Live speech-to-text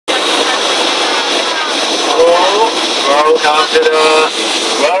Welcome to the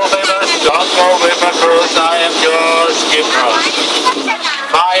world famous jungle river cruise. I am your skipper.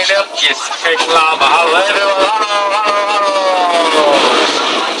 My name is King Lama. Hello everyone. Hello.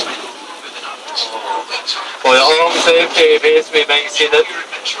 For your own safety, please remain seated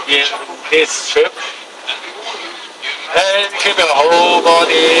in this trip. And keep your whole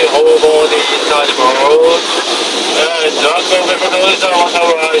body inside the boat. And jungle river cruise on the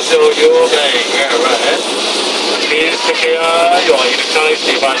right so you can get right. Please take care your electronic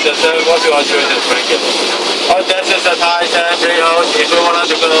devices and wash your children's blanket. Oh, this is the Thai Sand Treehouse. If you want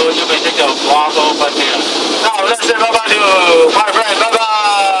to go, you may take a walk over here. Now let's say bye-bye to my friend.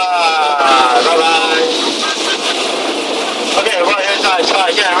 Bye-bye. Bye-bye. Okay, right hand side, try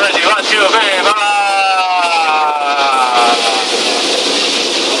again. Ready, 1, 2, 3, bye-bye.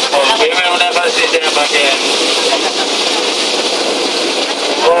 Oh, we will never see them again.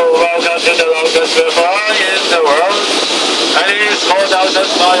 Oh, welcome to the longest river in the world. And it is 4,000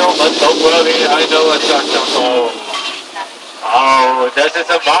 miles, but don't worry, I know a jungle home. Oh, this is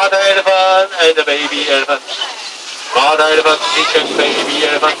a mother elephant and a baby elephant. Mother elephant teaching baby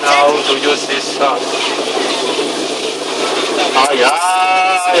elephant how to use this stuff. Oh yeah,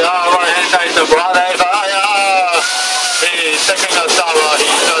 right hand side is the mother elephant. Oh yeah, he's taking a shower. He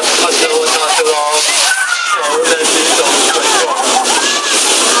just cut the water too long. So let's see some control.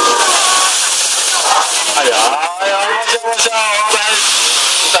 Watch out, man.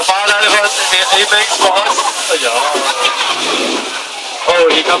 The father elephant, he makes for us. Oh,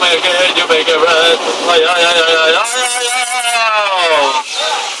 he coming again, you make it run.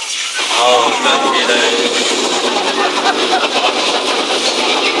 Oh, that's it.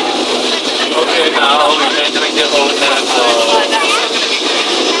 Okay, now we're entering the old temple.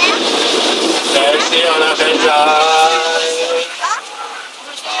 Let's see on the inside.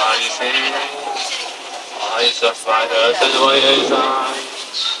 You see? Eyes of spiders and right hand side.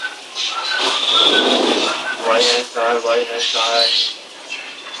 Right hand side, right hand side.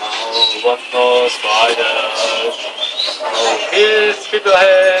 Oh, what more spiders? Oh, please keep your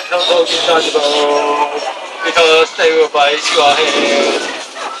hand, don't look inside the boat, because they will bite your hand.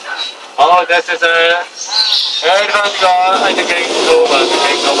 Oh, this is a elephant gun and the king over,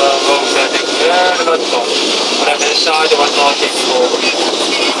 road setting, elephant gun. Left hand side, one more king over.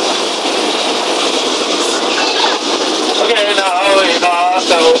 Okay, now we pass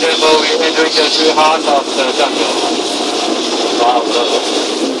the old temple, we're entering the true heart of the jungle. Wow, look.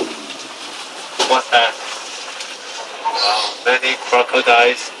 What's that? Wow, many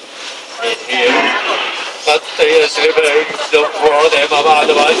crocodiles in here. But they are sleeping, don't throw them up,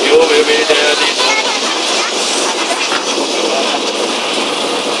 otherwise you will be dead.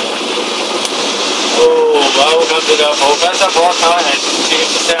 Oh, welcome to the Professor Porter and Team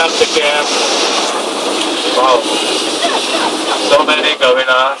Sam the Camp. Wow. So many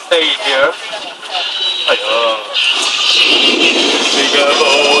gorillas stay here. Be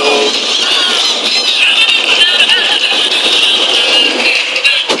careful.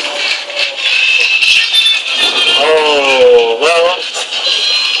 Oh, well,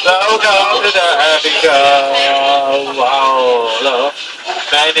 welcome to the happy cow. Wow, look.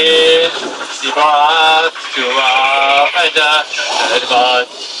 Many zebras, giraffe, and elephant.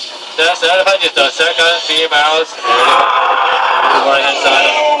 This elephant is the second female right hand side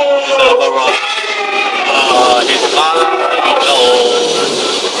is the upper rock. His mother is old.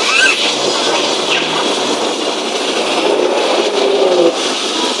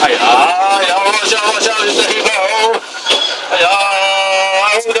 Watch out, it's the hippo.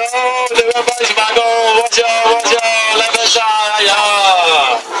 Oh no, the river is Margot. Watch out, left hand side.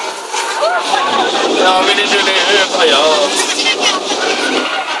 Now we need to leave.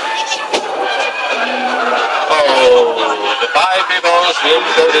 The 5 people will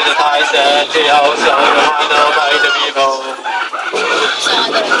go to the Thai Sand Treehouse on the by the people.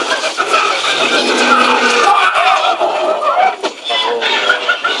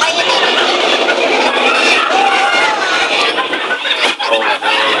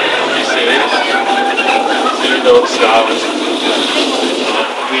 See those sounds.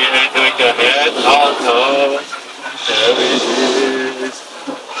 We are doing the head on top. There it is.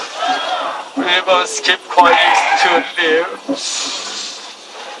 We must keep quiet to live.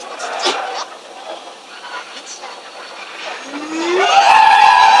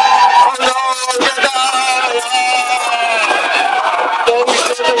 Oh no, get out! Don't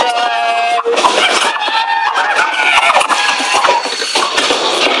sit around!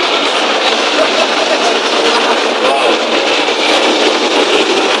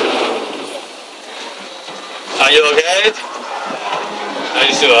 Are you okay? Are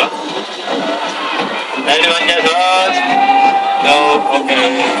you sure? Anyone get hurt? No? Okay.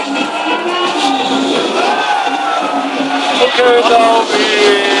 Okay, so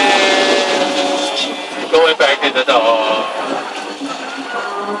we're going back to the door.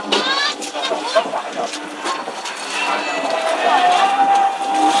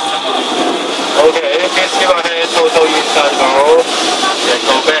 Okay, please keep our hands total inside go. Then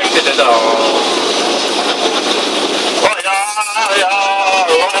go back to the door. Oh yeah,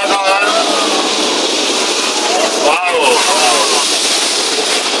 what happened? Wow.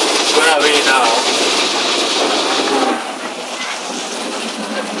 Where are we now?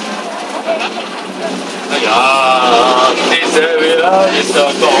 Yeah, this area is the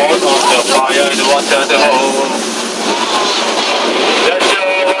god of the fire and water the whole. Let's go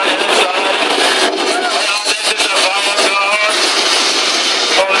inside. This is the fire god.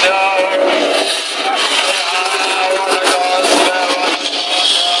 Oh no.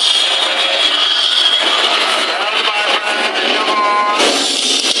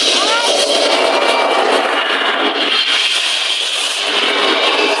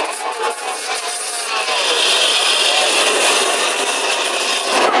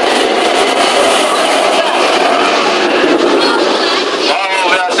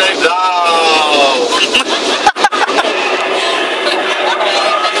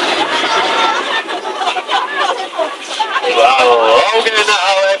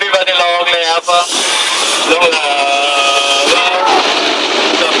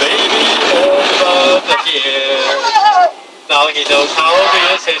 Now he knows how to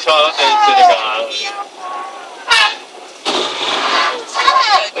use his phone into the gun.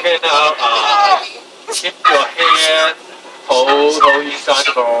 Okay, now keep your hand hold inside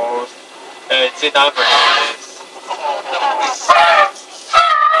the balls and sit down for minutes.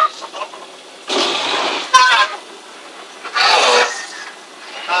 Hello.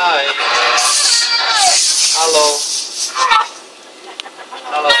 Hi. Hello.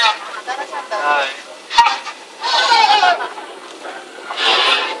 Hello. Hi.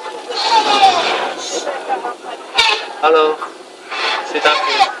 Hello. Sit down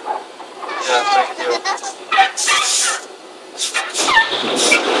here. Yeah, thank you.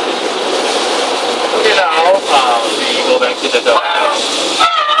 Okay, now we go back to the door.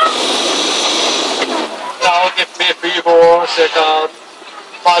 Now give me 3 more seconds.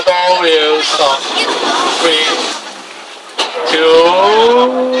 My door will stop. 3, 2,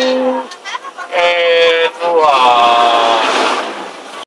 and 1.